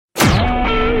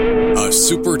a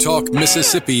Super Talk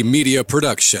Mississippi media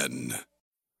production.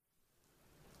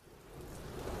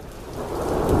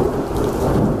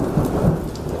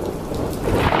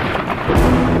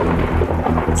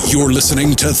 You're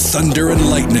listening to Thunder and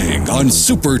Lightning on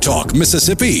Super Talk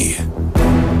Mississippi.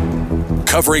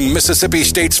 Covering Mississippi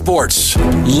State sports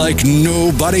like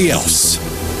nobody else.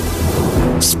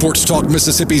 Sports Talk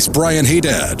Mississippi's Brian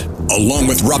Haydad, along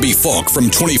with Robbie Falk from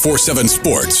 24/7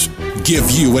 Sports,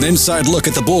 give you an inside look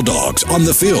at the Bulldogs on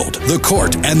the field, the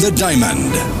court, and the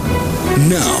diamond.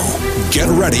 Now, get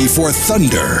ready for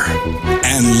Thunder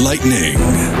and Lightning.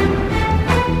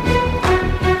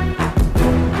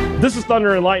 This is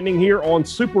Thunder and Lightning here on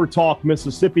Super Talk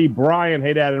Mississippi. Brian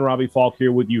Haydad and Robbie Falk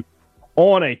here with you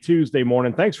on a Tuesday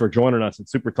morning. Thanks for joining us at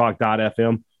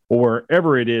supertalk.fm or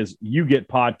wherever it is you get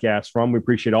podcasts from. We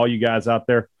appreciate all you guys out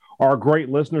there, our great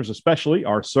listeners, especially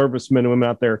our servicemen and women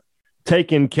out there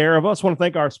taking care of us. I want to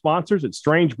thank our sponsors at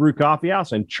Strange Brew Coffee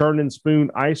House and Churn and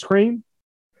Spoon Ice Cream.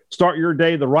 Start your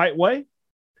day the right way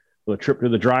with a trip to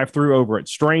the drive-thru over at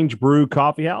Strange Brew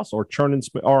Coffee House or Churn and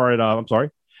Spoon, or at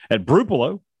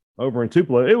Brupolo over in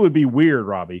Tupelo. It would be weird,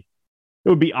 Robbie. It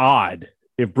would be odd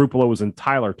if Brupolo was in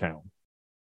Tylertown.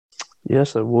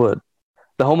 Yes, it would.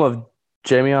 The home of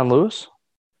Jamion Lewis?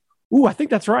 Ooh, I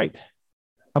think that's right.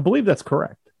 I believe that's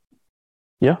correct.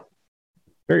 Yeah.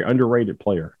 Very underrated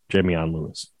player, Jamion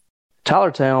Lewis.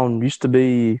 Tylertown used to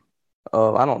be,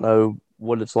 I don't know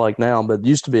what it's like now, but it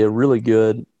used to be a really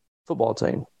good football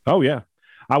team. Oh, yeah.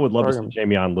 I would love to see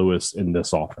Jamion Lewis in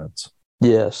this offense.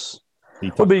 Yes.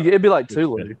 It'd be like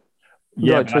Tulu.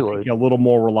 Yeah, like Tulu. A little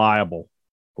more reliable.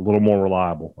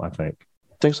 I think.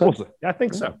 Think so? I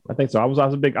think so. I was a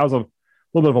little bit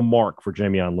of a mark for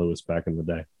Jamion Lewis back in the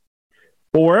day.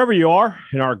 But wherever you are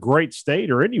in our great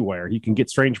state or anywhere, you can get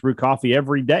Strange Brew Coffee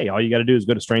every day. All you got to do is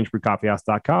go to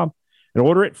strangebrewcoffeehouse.com and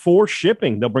order it for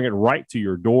shipping. They'll bring it right to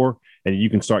your door, and you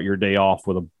can start your day off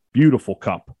with a beautiful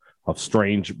cup of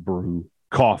Strange Brew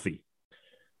Coffee.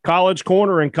 College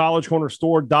Corner and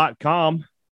collegecornerstore.com. If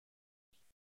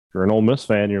you're an Ole Miss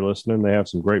fan, you're listening, they have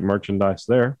some great merchandise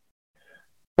there.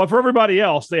 But for everybody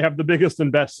else, they have the biggest and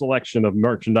best selection of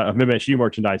merchandise, of MSU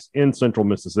merchandise in Central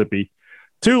Mississippi.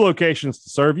 2 locations to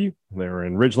serve you. They're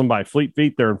in Ridgeland by Fleet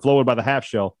Feet. They're in Flowood by the Half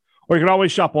Shell. Or you can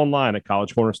always shop online at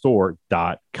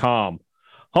collegecornerstore.com.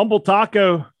 Humble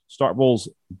Taco, Starkville's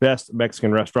best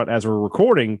Mexican restaurant. As we're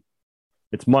recording,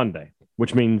 it's Monday,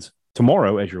 which means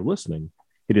tomorrow, as you're listening,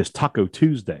 it is Taco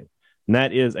Tuesday. And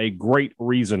that is a great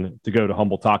reason to go to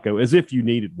Humble Taco, as if you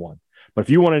needed one. But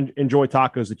if you want to enjoy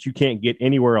tacos that you can't get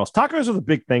anywhere else, tacos are the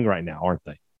big thing right now, aren't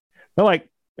they? They're like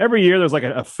every year there's like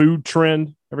a food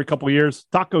trend every couple of years.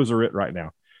 Tacos are it right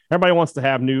now. Everybody wants to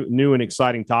have new and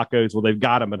exciting tacos. Well, they've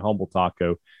got them at Humble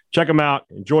Taco. Check them out.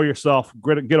 Enjoy yourself.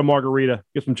 Get a margarita.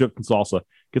 Get some chips and salsa.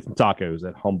 Get some tacos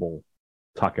at Humble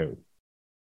Taco.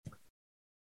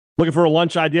 Looking for a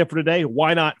lunch idea for today?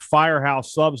 Why not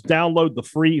Firehouse Subs? Download the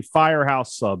free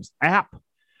Firehouse Subs app.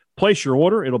 Place your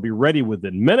order. It'll be ready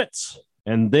within minutes,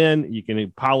 and then you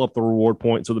can pile up the reward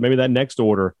points so that maybe that next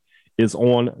order is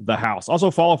on the house.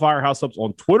 Also, follow Firehouse Subs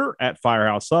on Twitter at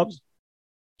Firehouse Subs.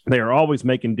 They are always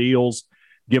making deals,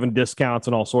 giving discounts,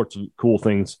 and all sorts of cool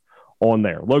things on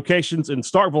there. Locations in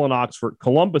Starkville and Oxford,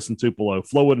 Columbus and Tupelo,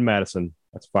 Flowood and Madison.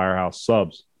 That's Firehouse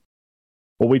Subs.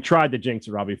 Well, we tried to jinx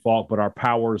it, Robbie Falk, but our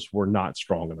powers were not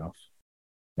strong enough.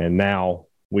 And now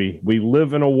we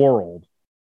live in a world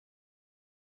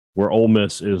where Ole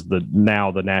Miss is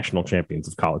now the national champions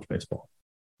of college baseball.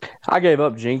 I gave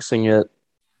up jinxing it,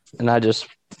 and I just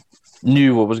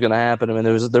knew what was going to happen. I mean,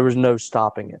 there was no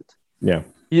stopping it. Yeah.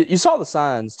 You saw the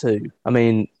signs, too. I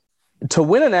mean, to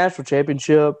win a national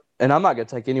championship, and I'm not going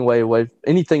to take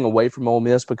anything away from Ole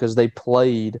Miss because they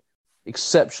played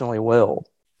exceptionally well.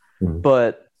 Mm-hmm.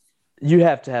 But you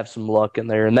have to have some luck in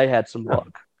there, and they had some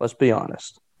luck. Let's be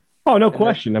honest. Oh, no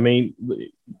question. I mean,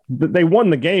 they won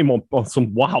the game on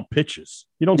some wild pitches.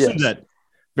 You don't see that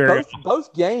very often.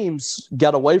 Both games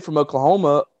got away from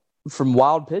Oklahoma from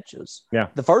wild pitches. Yeah.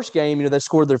 The first game, they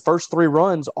scored their first 3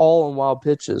 runs all on wild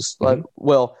pitches.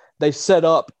 Mm-hmm. They set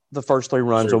up the first 3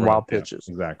 runs on wild pitches.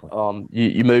 Yeah, exactly.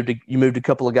 You moved a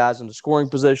couple of guys into scoring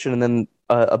position and then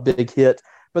a big hit.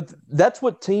 But that's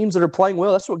what teams that are playing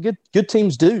well, that's what good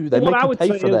teams do. They make you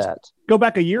pay for that. Go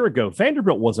back a year ago.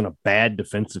 Vanderbilt wasn't a bad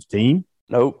defensive team.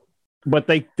 Nope. But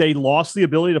they lost the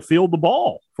ability to field the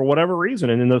ball for whatever reason,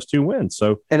 and in those 2 wins.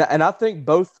 So and I think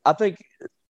I think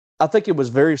it was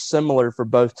very similar for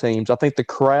both teams. I think the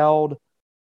crowd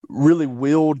really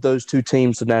willed those 2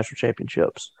 teams to national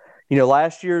championships.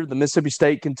 Last year the Mississippi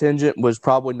State contingent was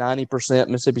probably 90%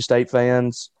 Mississippi State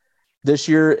fans. This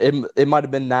year, it might have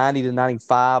been 90 to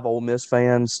 95 Ole Miss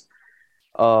fans.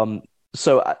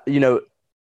 So,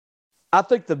 I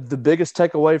think the biggest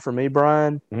takeaway for me,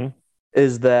 Brian,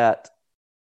 is that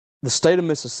the state of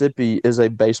Mississippi is a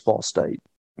baseball state.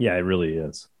 Yeah, it really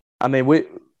is. I mean, we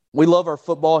love our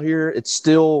football here. It's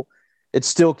still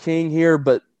king here,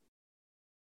 but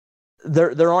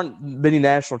there aren't many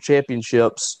national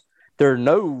championships. There are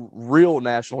no real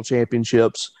national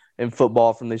championships in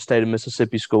football from the state of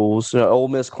Mississippi schools. Ole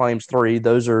Miss claims 3.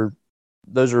 Those are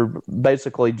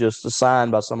basically just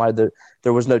assigned by somebody that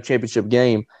there was no championship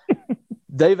game.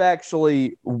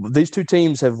 These two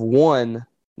teams have won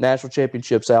national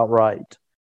championships outright.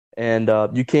 And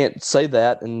you can't say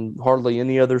that in hardly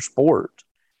any other sport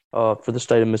for the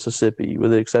state of Mississippi,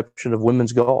 with the exception of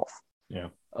women's golf. Yeah.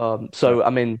 I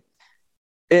mean,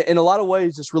 in a lot of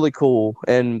ways, it's really cool.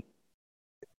 And,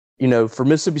 for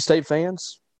Mississippi State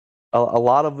fans, a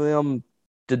lot of them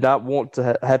did not want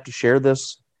to have to share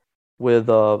this with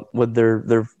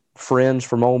their friends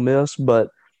from Ole Miss. But,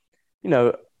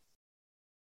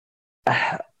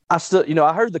 I still,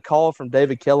 I heard the call from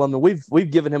David Kellum, and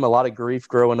we've given him a lot of grief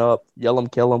growing up. Yell him,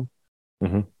 kill him.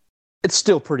 Mm-hmm. It's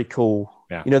still pretty cool.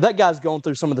 Yeah. That guy's going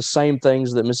through some of the same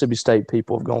things that Mississippi State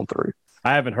people have gone through.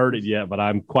 I haven't heard it yet, but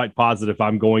I'm quite positive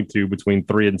I'm going to between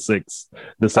 3 and 6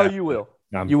 this afternoon. You will.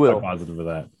 You will. Quite positive of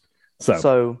that.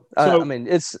 So I mean,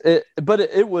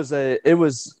 it was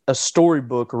a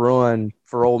storybook run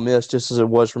for Ole Miss, just as it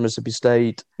was for Mississippi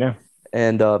State. Yeah.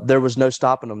 And there was no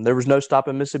stopping them. There was no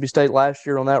stopping Mississippi State last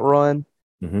year on that run.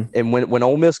 Mm-hmm. And when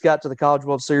Ole Miss got to the College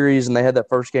World Series and they had that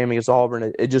first game against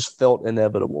Auburn, it just felt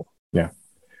inevitable. Yeah.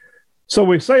 So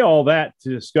we say all that to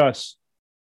discuss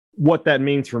what that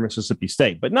means for Mississippi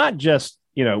State, but not just,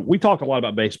 we talked a lot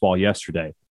about baseball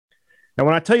yesterday. And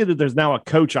when I tell you that there's now a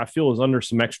coach I feel is under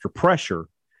some extra pressure,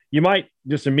 you might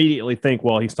just immediately think,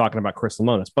 well, he's talking about Chris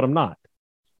Lemonis, but I'm not.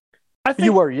 I think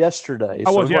you were yesterday. I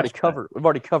was we've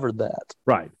already covered that.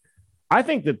 Right. I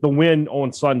think that the win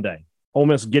on Sunday, Ole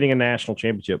Miss getting a national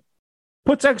championship,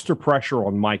 puts extra pressure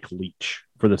on Mike Leach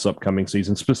for this upcoming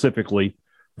season, specifically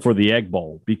for the Egg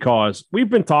Bowl, because we've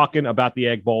been talking about the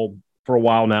Egg Bowl for a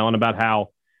while now and about how,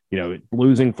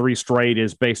 losing 3 straight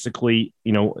is basically,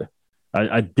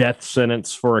 a death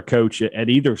sentence for a coach at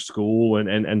either school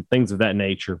and things of that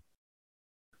nature.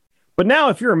 But now,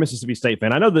 if you're a Mississippi State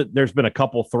fan, I know that there's been a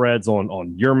couple threads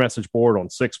on your message board, on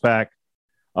Six Pack,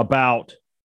 about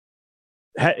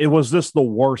was this the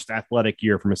worst athletic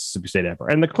year for Mississippi State ever?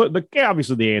 And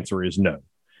obviously the answer is no.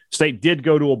 State did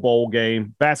go to a bowl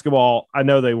game. Basketball, I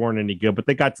know they weren't any good, but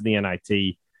they got to the NIT.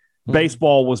 Mm-hmm.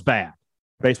 Baseball was bad.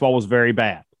 Baseball was very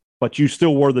bad. But you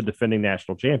still were the defending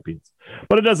national champions.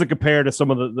 But it doesn't compare to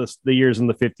some of the years in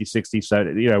the 50s,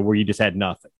 60s, where you just had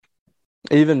nothing.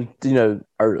 Even,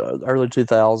 early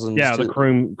 2000s. Yeah, the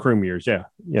Kroom years. Yeah.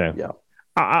 Yeah.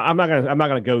 I'm not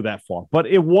gonna go that far. But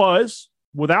it was,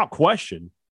 without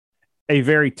question, a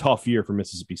very tough year for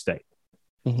Mississippi State.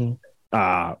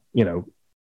 Mm-hmm.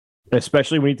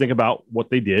 Especially when you think about what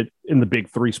they did in the big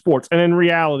 3 sports. And in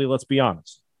reality, let's be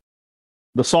honest,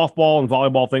 the softball and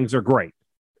volleyball things are great.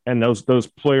 And those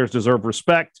players deserve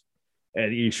respect.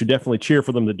 And you should definitely cheer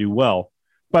for them to do well.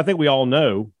 But I think we all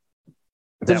know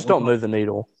they just don't move the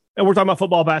needle. And we're talking about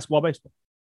football, basketball, baseball,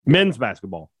 men's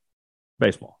basketball,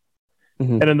 baseball.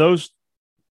 Mm-hmm. And in those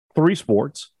 3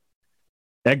 sports,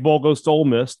 Egg Bowl goes to Ole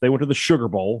Miss. They went to the Sugar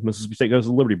Bowl. Mississippi State goes to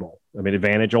the Liberty Bowl. I mean,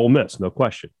 advantage Ole Miss, no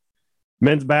question.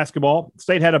 Men's basketball,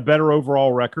 State had a better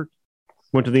overall record,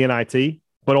 went to the NIT,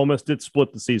 but Ole Miss did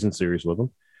split the season series with them.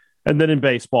 And then in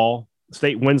baseball,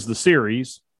 State wins the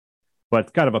series,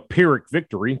 but kind of a Pyrrhic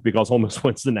victory because Ole Miss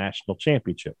wins the national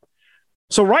championship.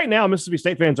 So right now, Mississippi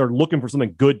State fans are looking for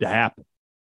something good to happen.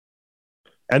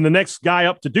 And the next guy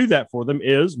up to do that for them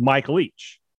is Mike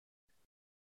Leach.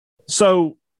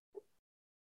 So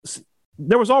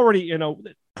there was already,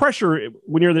 pressure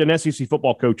when you're an SEC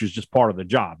football coach is just part of the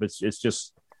job. It's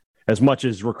just as much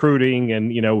as recruiting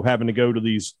and, having to go to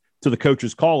the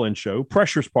coach's call-in show.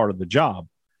 Pressure's part of the job.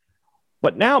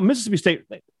 But now Mississippi State,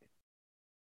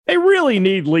 they really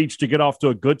need Leach to get off to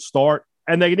a good start,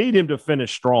 and they need him to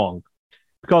finish strong.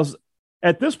 Because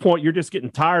at this point, you're just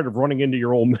getting tired of running into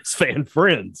your Ole Miss fan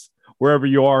friends wherever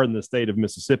you are in the state of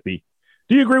Mississippi.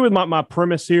 Do you agree with my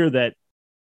premise here that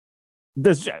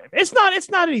it's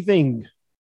not anything?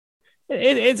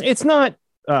 It's not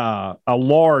a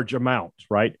large amount,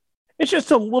 right? It's just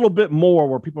a little bit more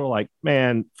where people are like,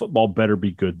 man, football better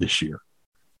be good this year.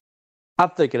 I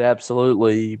think it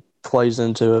absolutely plays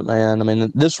into it, man. I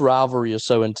mean, this rivalry is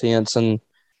so intense, and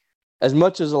as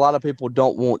much as a lot of people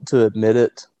don't want to admit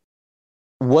it,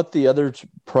 what the other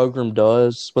program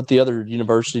does, what the other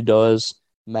university does,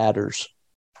 matters.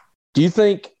 Do you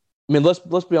think I mean,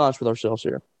 let's be honest with ourselves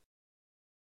here.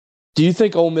 Do you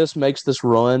think Ole Miss makes this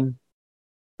run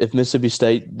if Mississippi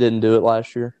State didn't do it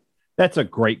last year? That's a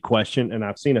great question, and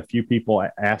I've seen a few people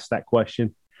ask that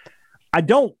question. I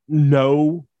don't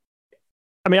know.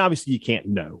 I mean, obviously you can't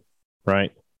know,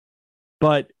 right?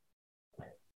 But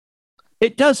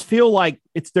it does feel like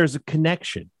there's a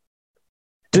connection.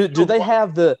 Do they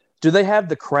have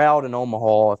the crowd in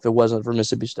Omaha if it wasn't for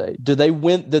Mississippi State? Did they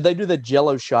do the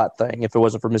Jello shot thing if it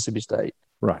wasn't for Mississippi State?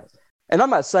 Right. And I'm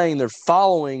not saying they're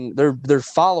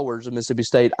followers of Mississippi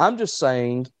State. I'm just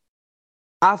saying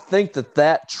I think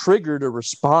that triggered a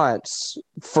response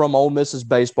from Ole Miss's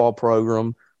baseball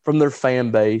program, from their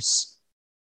fan base,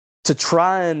 to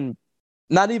try and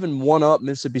not even one-up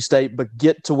Mississippi State, but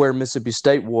get to where Mississippi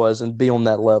State was and be on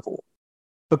that level.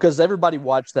 Because everybody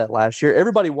watched that last year.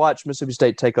 Everybody watched Mississippi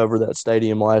State take over that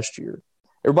stadium last year.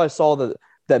 Everybody saw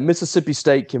that Mississippi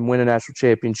State can win a national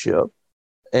championship.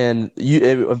 And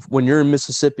when you're in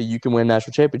Mississippi, you can win a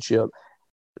national championship.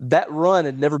 That run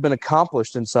had never been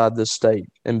accomplished inside this state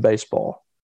in baseball.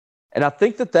 And I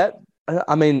think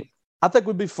I think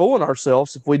we'd be fooling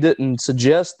ourselves if we didn't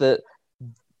suggest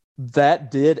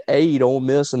that did aid Ole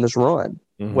Miss in this run,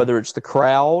 whether it's the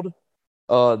crowd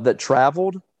that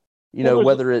traveled,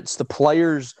 whether it's the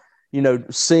players,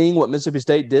 seeing what Mississippi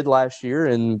State did last year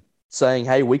and saying,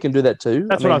 hey, we can do that too.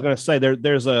 That's what I was going to say.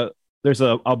 There's a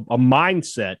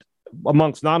mindset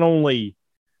amongst not only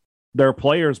their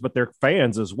players, but their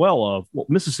fans as well of, well,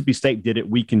 Mississippi State did it.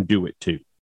 We can do it too.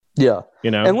 Yeah.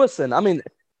 And listen, I mean,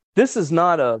 this is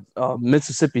not a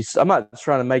Mississippi. I'm not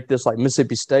trying to make this like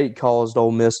Mississippi State caused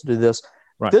Ole Miss to do this.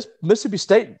 Right. This Mississippi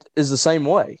State is the same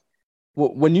way.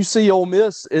 When you see Ole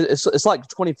Miss, it's like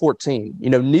 2014.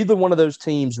 Neither one of those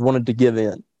teams wanted to give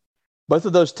in. Both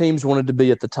of those teams wanted to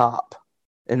be at the top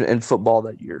in football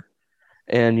that year.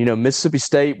 And, Mississippi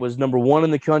State was number 1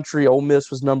 in the country. Ole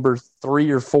Miss was number 3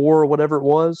 or 4 or whatever it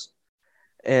was.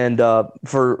 And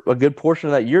for a good portion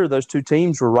of that year, those two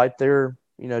teams were right there,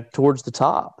 towards the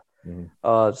top.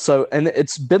 Mm-hmm. And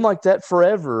it's been like that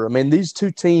forever. I mean, these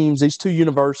two teams, these two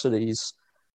universities,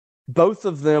 both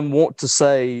of them want to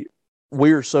say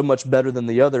we're so much better than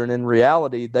the other. And in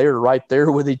reality, they are right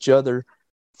there with each other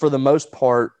for the most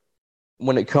part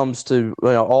when it comes to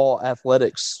all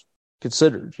athletics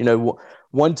considered.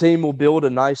 One team will build a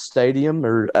nice stadium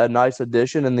or a nice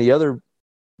addition, and the other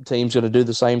team's going to do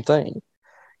the same thing.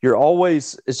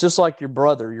 It's just like your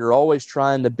brother. You're always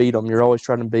trying to beat them. You're always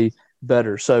trying to be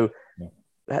better. So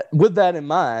with that in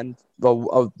mind,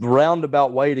 a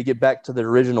roundabout way to get back to the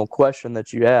original question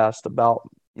that you asked about,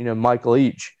 Mike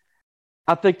Leach,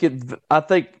 I think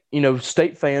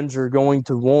state fans are going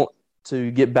to want to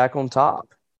get back on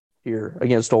top here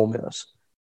against Ole Miss.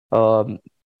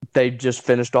 They just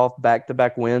finished off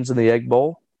back-to-back wins in the Egg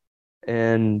Bowl,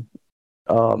 and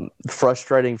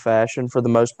frustrating fashion for the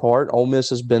most part. Ole Miss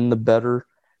has been the better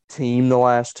team the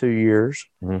last 2 years.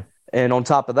 Mm-hmm. And on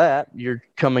top of that, you're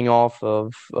coming off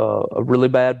of a really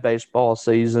bad baseball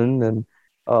season and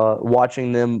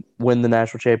watching them win the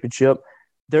national championship.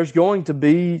 There's going to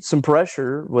be some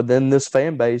pressure within this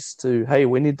fan base to, hey,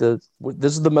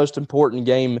 this is the most important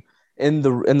game in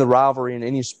the rivalry in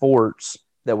any sports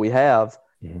that we have.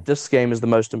 Mm-hmm. This game is the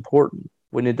most important.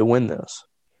 We need to win this.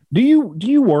 Do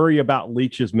you worry about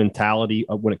Leach's mentality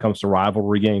when it comes to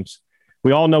rivalry games?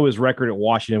 We all know his record at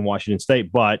Washington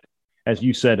State, but as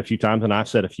you said a few times, and I've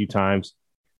said a few times,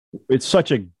 it's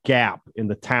such a gap in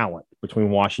the talent between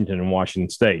Washington and Washington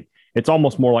State. It's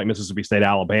almost more like Mississippi State,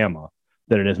 Alabama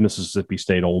than it is Mississippi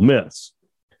State, Ole Miss.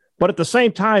 But at the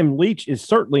same time, Leach is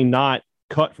certainly not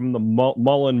cut from the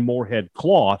Mullen-Moorhead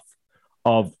cloth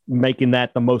of making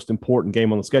that the most important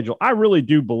game on the schedule. I really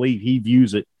do believe he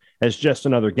views it as just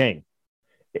another game.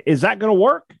 Is that going to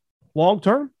work long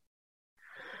term?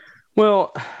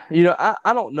 Well, I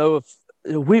don't know if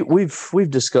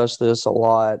we've discussed this a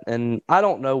lot, and I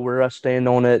don't know where I stand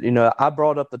on it. I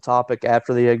brought up the topic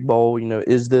after the Egg Bowl.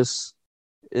 Is this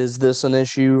an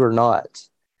issue or not?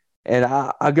 And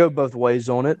I go both ways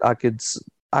on it. I could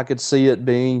see it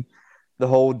being the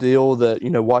whole deal that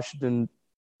Washington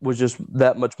was just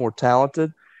that much more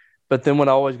talented. But then what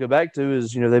I always go back to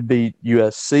is, they beat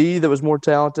USC that was more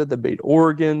talented. They beat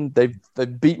Oregon. They've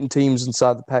beaten teams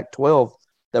inside the Pac-12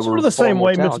 that were the same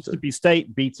way talented. Mississippi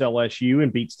State beats LSU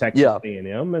and beats Texas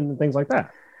A&M and things like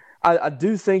that. I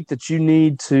do think that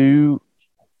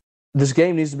this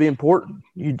game needs to be important.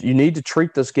 You need to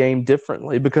treat this game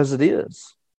differently because it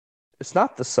is. It's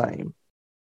not the same.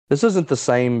 This isn't the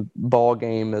same ball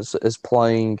game as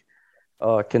playing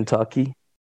Kentucky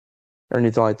or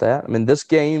anything like that. I mean, this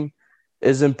game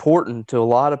is important to a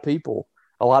lot of people.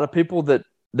 A lot of people that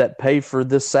that pay for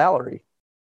this salary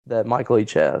that Mike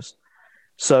Leach has.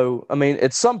 So, I mean,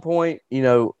 at some point, you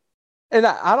know, and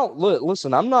I don't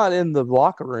listen, I'm not in the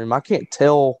locker room. I can't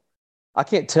tell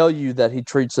you that he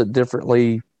treats it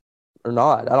differently or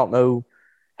not. I don't know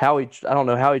how he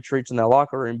treats in that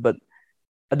locker room, but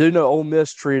I do know Ole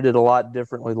Miss treated it a lot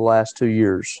differently the last 2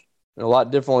 years, and a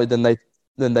lot differently than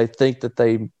they think that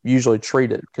they usually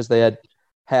treat it, because they had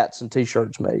hats and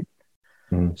T-shirts made.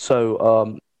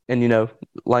 So, and you know,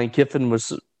 Lane Kiffin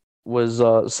was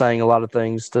saying a lot of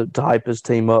things to hype his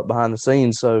team up behind the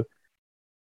scenes. So,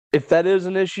 if that is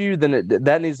an issue, then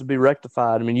that needs to be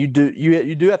rectified. I mean, you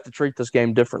do have to treat this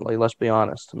game differently. Let's be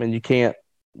honest. I mean, you can't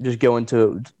just go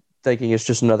into it thinking it's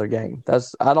just another game.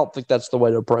 I don't think that's the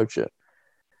way to approach it.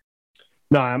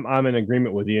 No, I'm in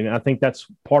agreement with you, and I think that's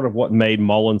part of what made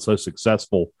Mullen so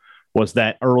successful, was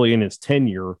that early in his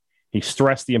tenure, he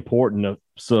stressed the importance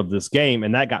of this game,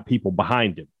 and that got people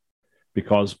behind him,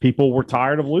 because people were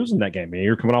tired of losing that game. I mean,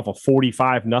 you're coming off a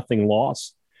 45-0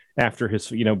 loss after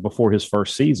before his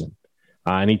first season,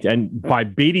 and by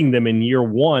beating them in year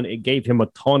one, it gave him a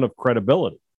ton of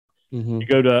credibility. You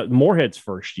go to Moorhead's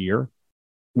first year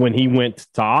when he went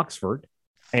to Oxford,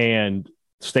 and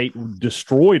State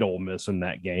destroyed Ole Miss in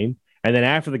that game. And then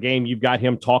after the game, you've got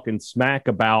him talking smack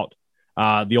about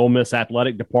the Ole Miss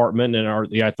athletic department and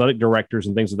the athletic directors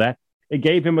and things like that. It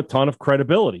gave him a ton of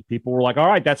credibility. People were like, all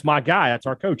right, that's my guy. That's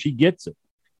our coach. He gets it.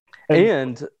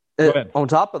 And on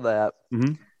top of that,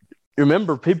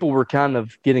 remember, people were kind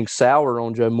of getting sour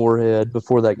on Joe Moorhead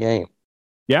before that game.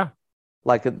 Yeah.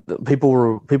 Like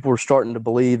people were starting to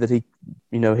believe that he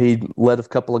let a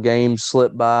couple of games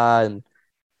slip by, and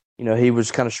he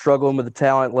was kind of struggling with the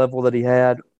talent level that he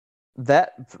had.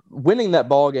 That winning that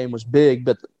ball game was big,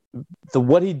 but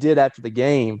what he did after the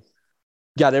game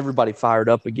got everybody fired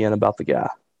up again about the guy.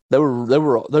 They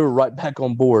were right back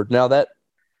on board. Now that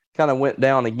kind of went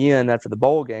down again after the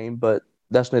bowl game, but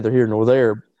that's neither here nor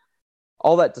there.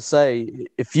 All that to say,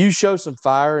 if you show some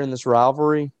fire in this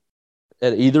rivalry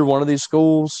at either one of these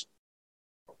schools,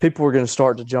 people are going to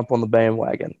start to jump on the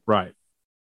bandwagon. Right.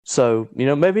 So,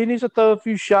 maybe he needs to throw a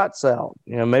few shots out.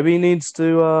 Maybe he needs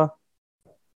to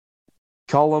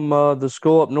call him the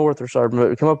school up north or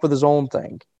something, come up with his own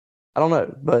thing. I don't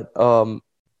know. But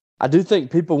I do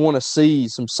think people want to see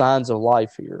some signs of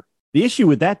life here. The issue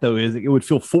with that, though, is it would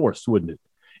feel forced, wouldn't it?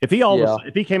 If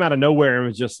he came out of nowhere and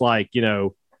was just like,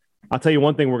 I'll tell you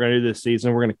one thing we're going to do this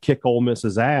season, we're going to kick Ole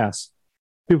Miss's ass,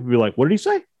 people would be like, what did he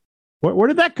say? Where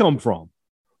did that come from?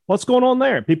 What's going on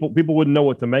there? People wouldn't know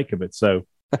what to make of it. So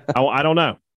I don't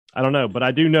know. But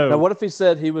I do know. Now, what if he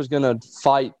said he was going to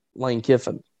fight Lane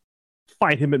Kiffin?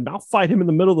 I'll fight him in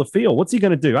the middle of the field. What's he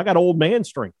going to do? I got old man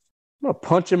strength. I'm going to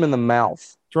punch him in the mouth.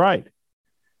 That's right.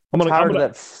 I'm tired of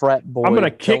that frat boy. I'm going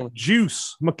to kick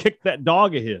Juice. I'm going to kick that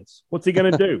dog of his. What's he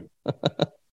going to do?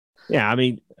 Yeah, I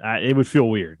mean, it would feel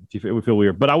weird. It would feel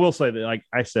weird. But I will say that, like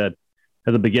I said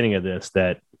at the beginning of this,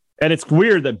 and it's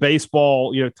weird that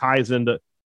baseball, ties into,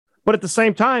 but at the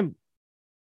same time,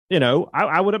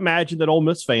 I would imagine that Ole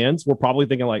Miss fans were probably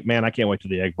thinking like, man, I can't wait to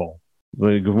the Egg Bowl.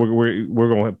 We're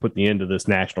going to put the end to this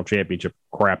national championship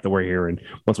crap that we're hearing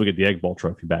once we get the Egg Bowl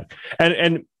trophy back. And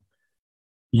and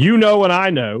I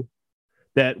know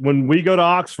that when we go to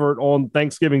Oxford on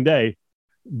Thanksgiving Day,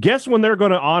 guess when they're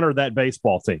going to honor that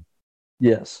baseball team?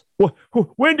 Yes.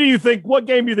 When do you think? What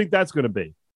game do you think that's going to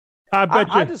be? I bet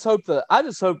you. I just hope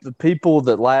the people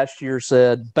that last year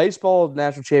said baseball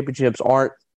national championships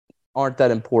aren't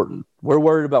that important. We're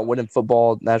worried about winning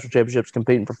football national championships,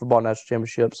 competing for football national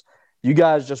championships. You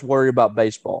guys just worry about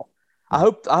baseball. I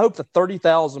hope the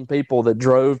 30,000 people that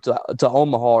drove to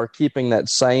Omaha are keeping that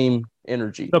same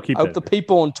energy. I hope the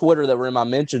people on Twitter that were in my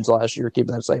mentions last year are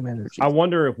keeping that same energy. I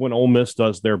wonder if when Ole Miss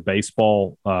does their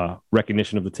baseball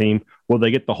recognition of the team, will they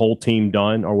get the whole team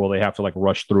done, or will they have to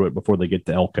rush through it before they get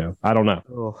to Elko? I don't know.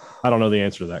 Oh. I don't know the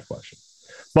answer to that question.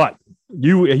 But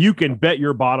you can bet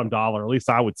your bottom dollar, at least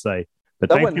I would say, that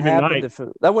wouldn't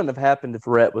have happened if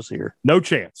Rhett was here. No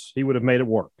chance. He would have made it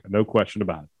work. No question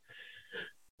about it.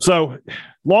 So,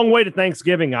 long way to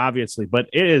Thanksgiving, obviously, but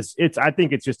I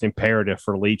think it's just imperative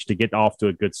for Leach to get off to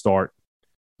a good start.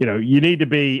 You need to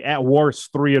be at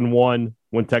worst 3-1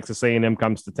 when Texas A&M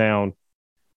comes to town,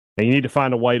 and you need to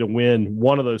find a way to win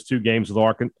one of those two games with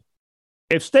Arkansas.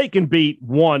 If State can beat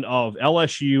one of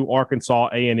LSU, Arkansas,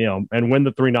 A&M, and win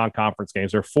the 3 non-conference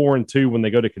games, they're 4-2 when they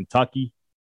go to Kentucky.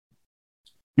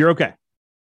 You're okay.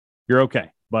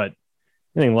 But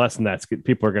anything less than that,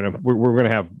 people are we're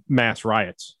gonna have mass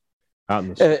riots out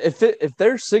in the. If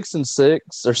they're 6-6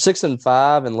 or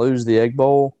 6-5 and lose the Egg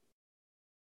Bowl,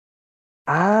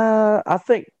 I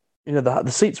think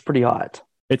the seat's pretty hot.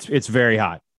 It's very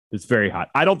hot. It's very hot.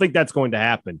 I don't think that's going to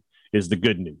happen, is the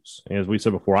good news. As we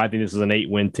said before, I think this is an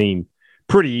 8-win team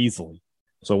pretty easily.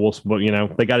 So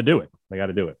they got to do it. They got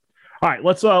to do it. All right,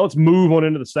 let's move on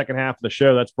into the second half of the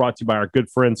show. That's brought to you by our good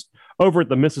friends over at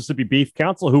the Mississippi Beef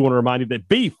Council, who want to remind you that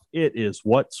beef, it is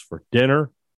what's for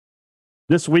dinner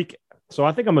this week. So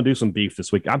I think I'm going to do some beef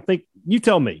this week. You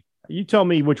tell me. You tell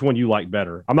me which one you like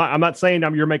better. I'm not saying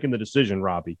you're making the decision,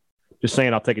 Robbie. Just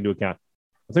saying I'll take into account.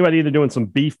 I think about either doing some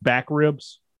beef back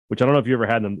ribs, which I don't know if you ever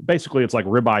had them. Basically, it's like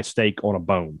ribeye steak on a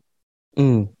bone.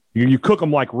 You cook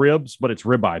them like ribs, but it's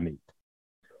ribeye meat.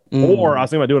 Or I was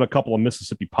thinking about doing a couple of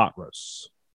Mississippi pot roasts.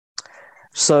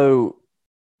 So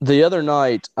the other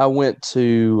night I went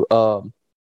to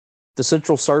the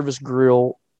Central Station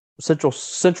Grill.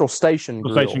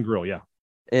 Station Grill, yeah.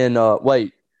 And I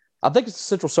think it's the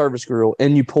Central Service Grill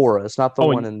in Eupora. It's not the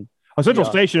one in. Central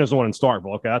Station is the one in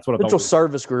Starkville. Okay, that's what I thought. Central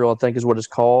Service Grill, I think, is what it's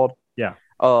called. Yeah.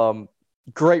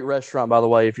 Great restaurant, by the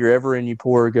way. If you're ever in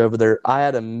Eupora, go over there. I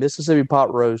had a Mississippi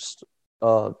pot roast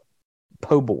po'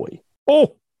 boy.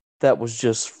 Oh, that was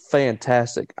just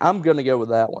fantastic. I'm gonna go with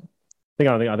that one.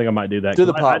 I think I might do that. Do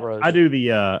the pot roast. I do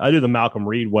the Malcolm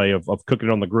Reed way of cooking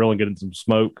it on the grill and getting some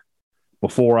smoke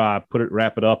before I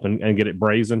wrap it up and get it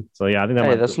braising. So yeah, I think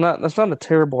that's not a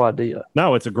terrible idea.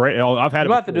 No, it's a great. I've had. You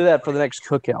might have to do that for the next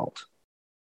cookout.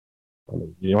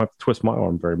 You don't have to twist my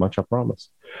arm very much, I promise.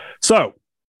 So,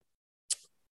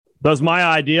 those my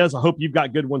ideas. I hope you've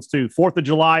got good ones too. 4th of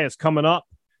July is coming up.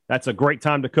 That's a great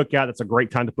time to cook out. That's a great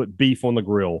time to put beef on the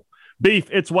grill. Beef,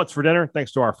 it's what's for dinner,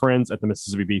 thanks to our friends at the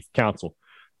Mississippi Beef Council.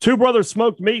 Two Brothers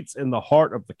Smoked Meats in the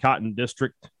heart of the Cotton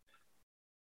District.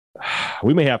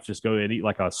 We may have to just go and eat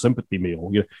like a sympathy meal.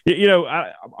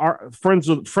 Our friends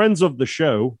of the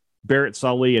show, Barrett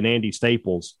Sully and Andy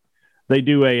Staples, they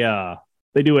do a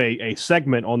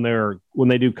segment on their when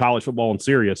they do college football on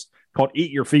Sirius called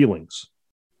 "Eat Your Feelings,"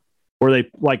 where they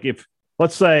if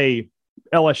let's say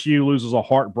LSU loses a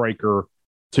heartbreaker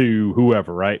to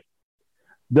whoever, right?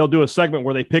 They'll do a segment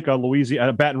where they pick a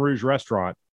Baton Rouge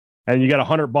restaurant, and you got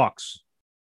 $100,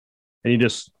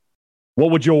 and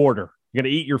what would you order? You're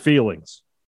going to eat your feelings.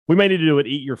 We may need to do it.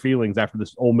 Eat your feelings after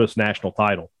this Ole Miss national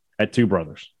title at Two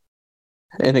Brothers.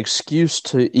 An excuse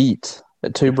to eat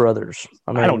at Two Brothers.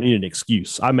 I don't need an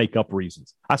excuse. I make up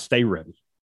reasons. I stay ready,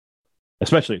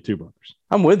 especially at Two Brothers.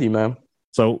 I'm with you, man.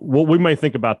 So we may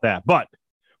think about that. But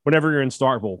whenever you're in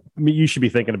Starkville, you should be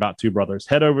thinking about Two Brothers.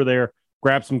 Head over there,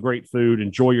 grab some great food,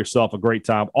 enjoy yourself a great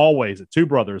time. Always at Two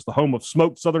Brothers, the home of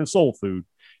smoked Southern soul food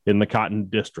in the Cotton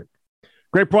District.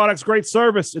 Great products, great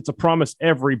service. It's a promise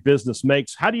every business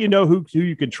makes. How do you know who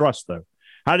you can trust, though?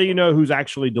 How do you know who's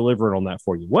actually delivering on that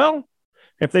for you? Well,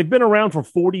 if they've been around for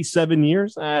 47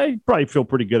 years, you probably feel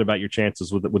pretty good about your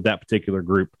chances with that particular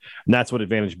group. And that's what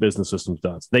Advantage Business Systems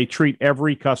does. They treat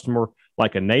every customer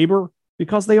like a neighbor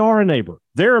because they are a neighbor.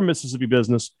 They're a Mississippi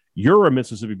business. You're a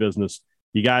Mississippi business.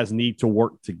 You guys need to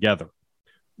work together.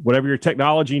 Whatever your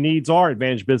technology needs are,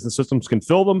 Advantage Business Systems can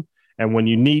fill them. And when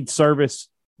you need service,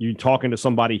 you're talking to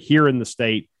somebody here in the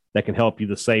state that can help you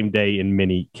the same day in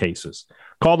many cases.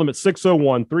 Call them at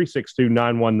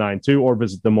 601-362-9192 or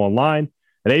visit them online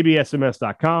at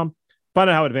absms.com. Find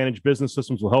out how Advantage Business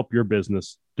Systems will help your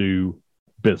business do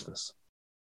business.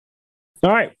 All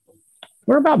right.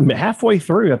 We're about halfway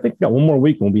through. I think we've got one more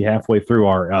week and we'll be halfway through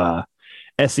our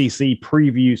SEC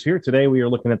previews here. Today we are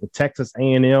looking at the Texas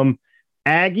A&M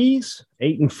Aggies,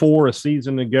 8-4 a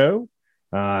season ago.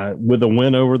 With a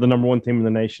win over the number one team in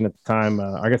the nation at the time.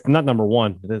 I guess not number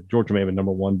one. Georgia may have been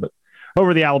number one, but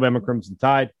over the Alabama Crimson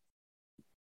Tide.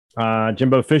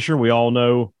 Jimbo Fisher, we all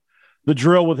know the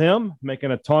drill with him,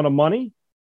 making a ton of money.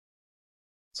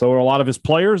 So are a lot of his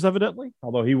players, evidently,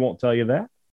 although he won't tell you that.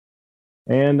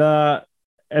 And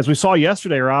as we saw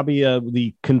yesterday, Robbie,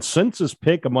 the consensus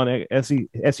pick among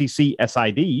SEC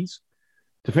SIDs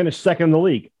to finish second in the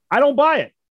league. I don't buy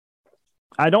it.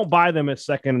 I don't buy them as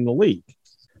second in the league.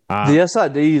 The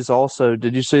SIDs also,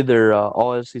 did you see their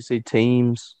all SEC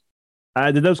teams?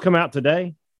 Did those come out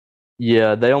today?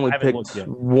 Yeah, they only picked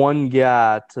one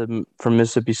guy from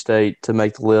Mississippi State to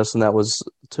make the list, and that was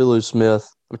Tolu Smith.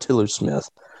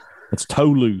 It's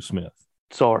Tolu Smith.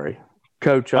 Sorry.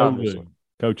 Coach, obviously.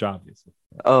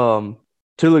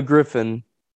 Tulu Griffin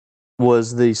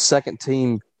was the second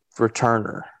team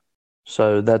returner.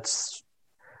 So that's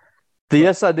 – the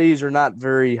SIDs are not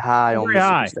very high on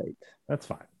Mississippi State. That's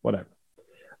fine. Whatever.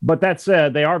 But that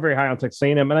said, they are very high on Texas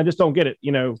A&M, and I just don't get it.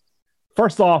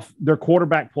 First off, their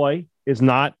quarterback play is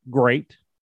not great.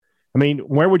 I mean,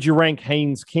 where would you rank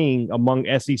Haynes King among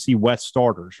SEC West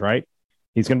starters, right?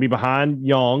 He's going to be behind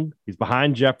Young. He's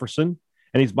behind Jefferson,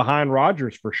 and he's behind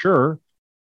Rogers for sure.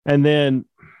 And then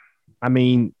I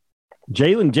mean,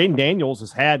 Jaden Daniels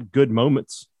has had good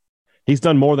moments. He's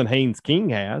done more than Haynes King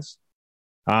has.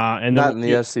 And not in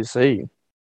the SEC.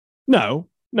 No,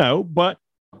 but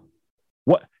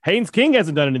what Haynes King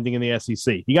hasn't done anything in the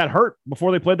SEC. He got hurt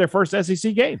before they played their first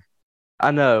SEC game.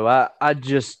 I know. I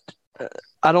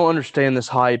don't understand this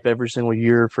hype every single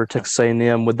year for Texas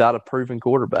A&M without a proven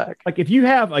quarterback. Like if you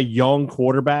have a young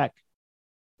quarterback,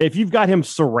 if you've got him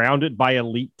surrounded by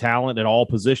elite talent at all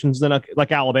positions, then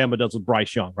like Alabama does with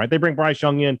Bryce Young, right? They bring Bryce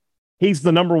Young in. He's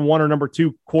the number 1 or number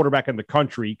 2 quarterback in the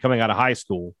country coming out of high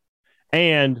school.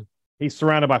 And he's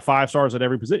surrounded by 5 stars at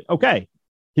every position. Okay,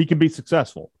 he can be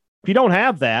successful. If you don't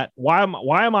have that, why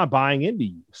am I buying into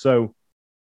you? So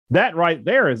that right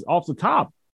there is off the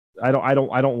top. I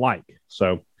don't like.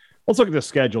 So let's look at the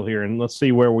schedule here and let's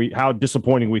see how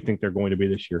disappointing we think they're going to be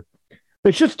this year.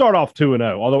 They should start off 2-0,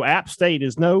 although App State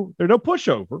they're no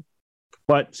pushover.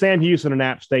 But Sam Houston and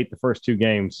App State, the first 2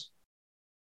 games,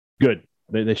 good.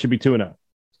 They should be 2-0.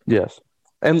 Yes.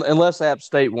 And unless App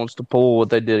State wants to pull what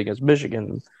they did against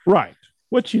Michigan. Right.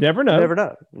 Which you never know. Never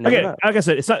know. Like I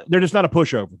said, they're just not a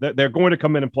pushover. They're going to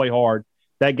come in and play hard.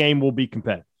 That game will be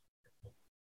competitive.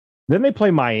 Then they play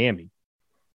Miami.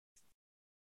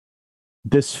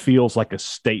 This feels like a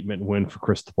statement win for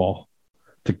Cristobal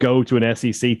to go to an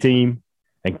SEC team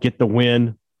and get the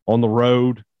win on the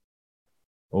road.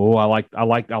 Oh, I like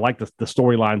the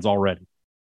storylines already.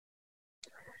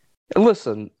 And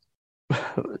listen,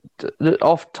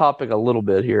 off topic a little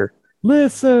bit here.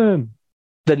 Listen,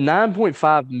 the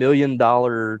 $9.5 million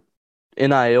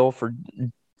NIL for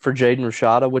Jaden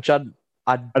Rashada, which I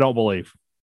don't believe.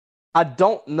 I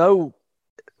don't know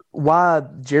why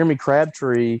Jeremy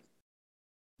Crabtree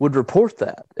would report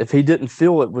that if he didn't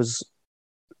feel it was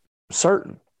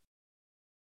certain.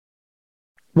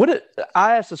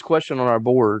 I asked this question on our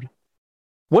board.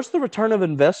 What's the return of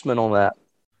investment on that?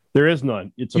 There is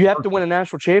none. You have to win a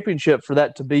national championship for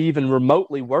that to be even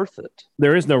remotely worth it.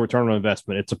 There is no return on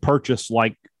investment. It's a purchase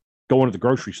like going to the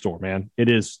grocery store, man. It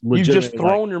is legit. You've just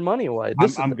thrown your money away.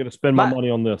 I'm going to spend my money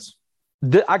on this.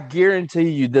 I guarantee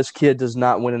you this kid does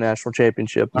not win a national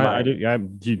championship. You're not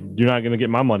going to get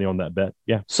my money on that bet.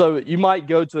 Yeah. So you might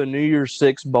go to a New Year's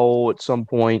Six bowl at some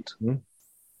point. Mm-hmm.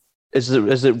 Is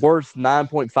it worth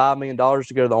 $9.5 million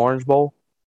to go to the Orange Bowl?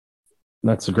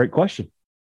 That's a great question.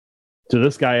 To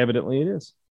this guy, evidently it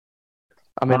is.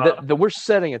 I mean, we're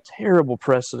setting a terrible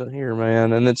precedent here,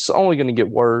 man, and it's only going to get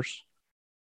worse.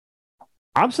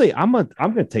 I'm going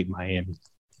to take Miami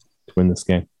to win this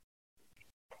game.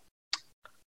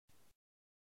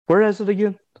 Where is it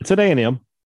again? It's at A&M.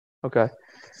 Okay.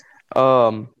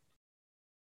 I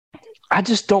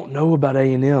just don't know about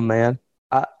A&M, man.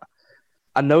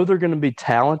 I know they're going to be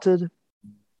talented.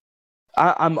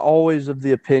 I'm always of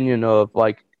the opinion of,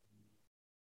 like,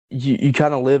 you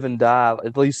kind of live and die,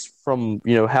 at least from,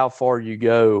 how far you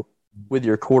go with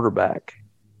your quarterback.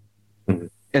 Mm-hmm.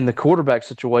 And the quarterback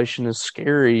situation is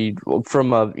scary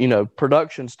from a,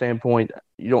 production standpoint.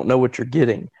 You don't know what you're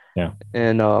getting. Yeah.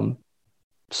 And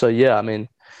so, yeah, I mean,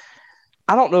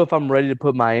 I don't know if I'm ready to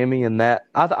put Miami in that.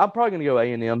 I'm probably going to go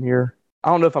A&M here.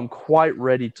 I don't know if I'm quite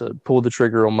ready to pull the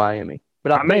trigger on Miami.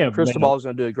 But I think Cristobal is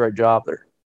going to do a great job there.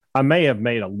 I may have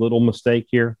made a little mistake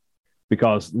here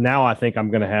because now I think I'm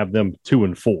going to have them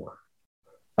 2-4.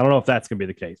 I don't know if that's going to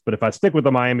be the case, but if I stick with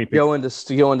the Miami pick, go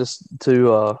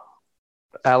into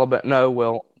Alabama. No,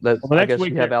 well, I guess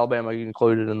you have Alabama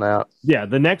included in that. Yeah,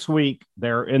 the next week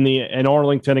they're in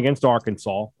Arlington against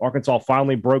Arkansas. Arkansas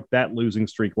finally broke that losing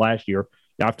streak last year.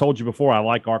 Now, I've told you before I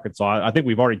like Arkansas. I think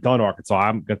we've already done Arkansas.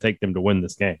 I'm going to take them to win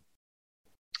this game.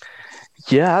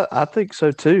 Yeah, I think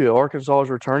so too. Arkansas is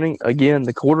returning. Again,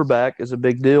 the quarterback is a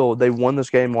big deal. They won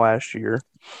this game last year.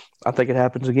 I think it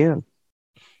happens again.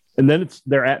 And then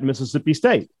they're at Mississippi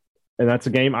State. And that's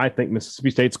a game I think Mississippi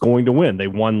State's going to win. They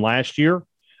won last year.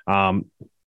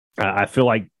 I feel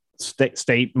like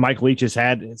State Mike Leach has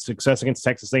had success against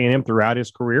Texas A&M throughout his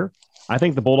career. I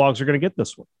think the Bulldogs are going to get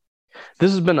this one.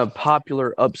 This has been a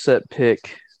popular upset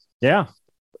pick. Yeah.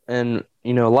 And,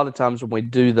 a lot of times when we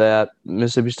do that,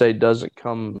 Mississippi State doesn't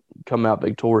come out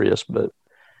victorious. But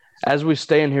as we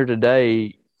stand here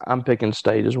today, I'm picking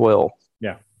State as well.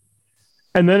 Yeah.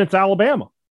 And then it's Alabama.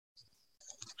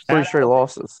 3 straight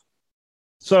losses.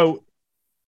 So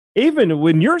even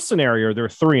when your scenario, they're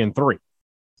 3-3.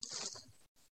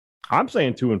 I'm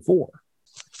saying 2-4.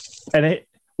 And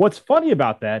what's funny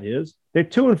about that is they're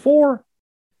 2-4.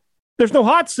 There's no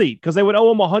hot seat because they would owe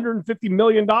them $150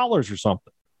 million or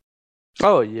something.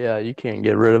 Oh, yeah, you can't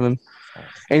get rid of him.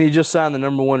 And he just signed the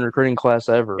number 1 recruiting class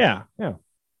ever. Yeah, yeah.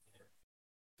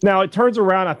 Now it turns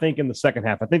around, I think, in the second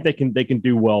half. I think they can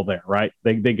do well there, right?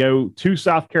 They go to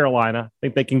South Carolina. I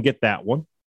think they can get that one.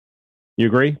 You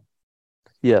agree?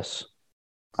 Yes.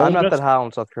 I'm not that high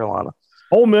on South Carolina.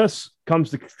 Ole Miss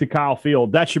comes to Kyle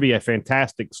Field. That should be a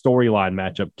fantastic storyline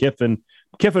matchup.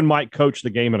 Kiffin might coach the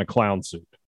game in a clown suit.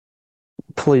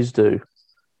 Please do.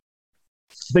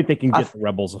 I think they can get the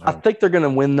Rebels at home. I think they're going to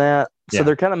win that. So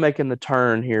they're kind of making the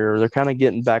turn here. They're kind of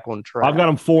getting back on track. I've got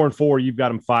them 4-4. You've got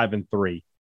them 5-3.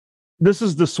 This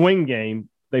is the swing game.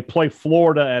 They play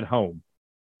Florida at home.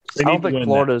 I don't think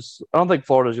Florida's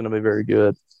going to be very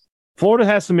good. Florida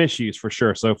has some issues for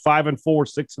sure. So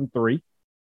 5-4,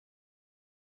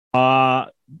 6-3.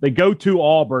 They go to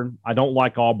Auburn. I don't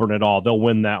like Auburn at all. They'll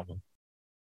win that one.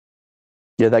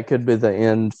 Yeah, that could be the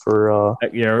end for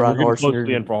we're close to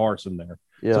the end for Harsin there.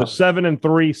 Yeah. So 7-3,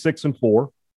 6-4.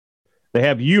 They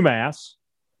have UMass.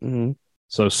 Mm-hmm.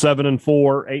 So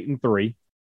 7-4, 8-3.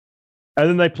 And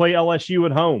then they play LSU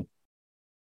at home.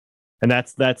 And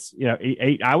that's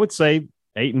 8. I would say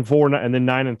 8-4 and then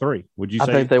 9-3. Would you say? I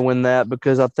think they win that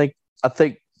because I think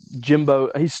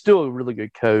Jimbo, he's still a really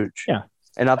good coach. Yeah.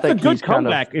 And I think a good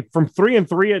comeback from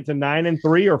 3-3 to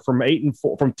 9-3, or from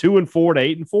 8-4, from 2-4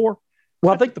 to 8-4.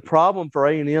 Well, I think the problem for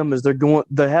A&M is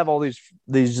they have all these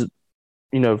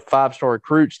 5-star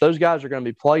recruits. Those guys are going to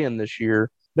be playing this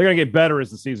year. They're going to get better as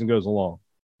the season goes along.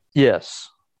 Yes.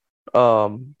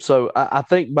 So I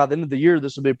think by the end of the year,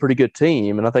 this will be a pretty good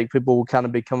team, and I think people will kind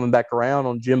of be coming back around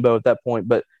on Jimbo at that point.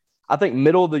 But I think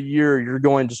middle of the year, you're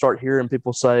going to start hearing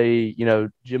people say,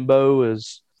 Jimbo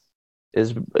is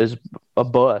a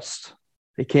bust.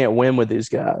 He can't win with these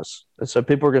guys, and so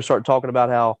people are going to start talking about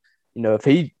how if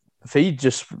he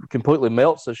just completely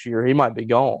melts this year, he might be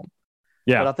gone.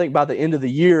 Yeah. But I think by the end of the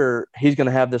year, he's going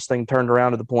to have this thing turned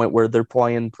around to the point where they're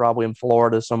playing probably in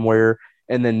Florida somewhere,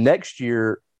 and then next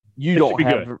year. You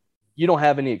don't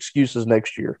have any excuses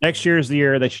next year. Next year is the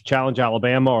year they should challenge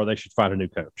Alabama, or they should find a new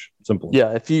coach. Simple.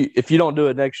 Yeah, if you don't do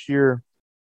it next year,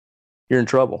 you're in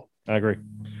trouble. I agree.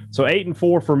 So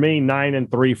 8-4 for me,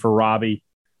 9-3 for Robbie.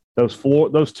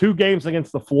 Those two games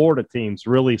against the Florida teams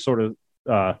really sort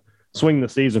of swing the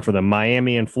season for them.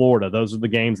 Miami and Florida. Those are the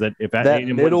games that if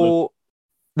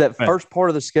that first part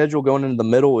of the schedule going into the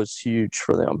middle is huge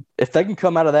for them. If they can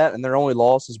come out of that and their only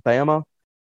loss is Bama,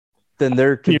 then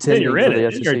they're continuing for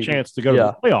the SEC. You're a chance to go to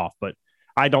the playoff, but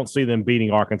I don't see them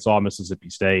beating Arkansas, Mississippi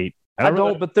State.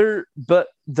 But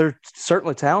they're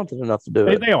certainly talented enough to do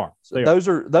it. They are. Those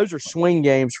are swing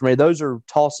games for me. Those are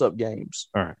toss-up games.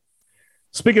 All right.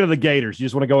 Speaking of the Gators, you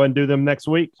just want to go ahead and do them next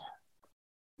week?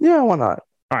 Yeah, why not?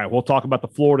 All right, we'll talk about the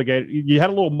Florida Gators. You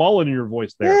had a little Mullen in your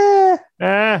voice there.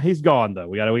 He's gone though.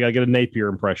 We got to get a Napier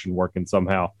impression working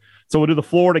somehow. So we'll do the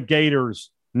Florida Gators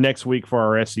next week for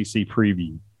our SEC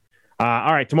preview.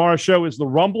 All right, tomorrow's show is the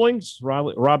Rumblings.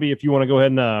 Robbie, if you want to go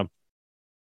ahead and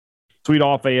tweet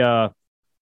off a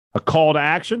call to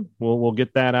action, we'll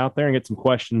get that out there and get some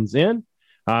questions in.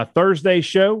 Thursday's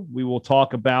show, we will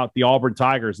talk about the Auburn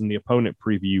Tigers and the opponent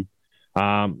preview.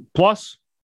 Plus,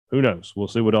 who knows? We'll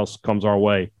see what else comes our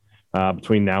way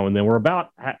between now and then. We're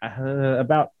about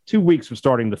 2 weeks from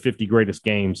starting the 50 greatest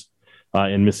games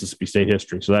in Mississippi State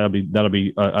history. So that'll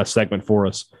be a segment for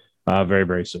us very,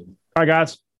 very soon. All right,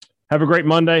 guys. Have a great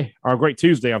Monday, or a great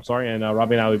Tuesday, I'm sorry, and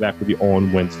Robbie and I will be back with you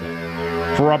on Wednesday.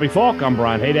 For Robbie Falk, I'm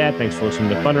Brian Haydad. Thanks for listening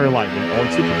to Thunder and Lightning on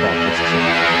Super Talk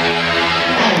Mississippi.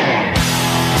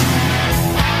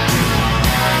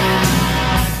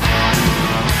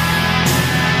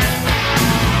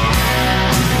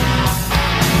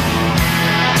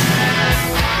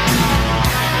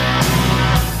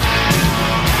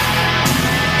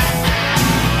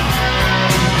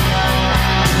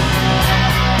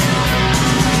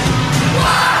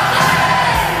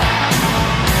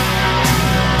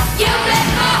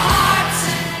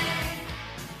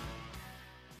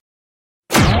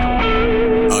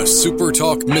 Super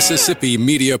Talk Mississippi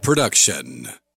Media Production.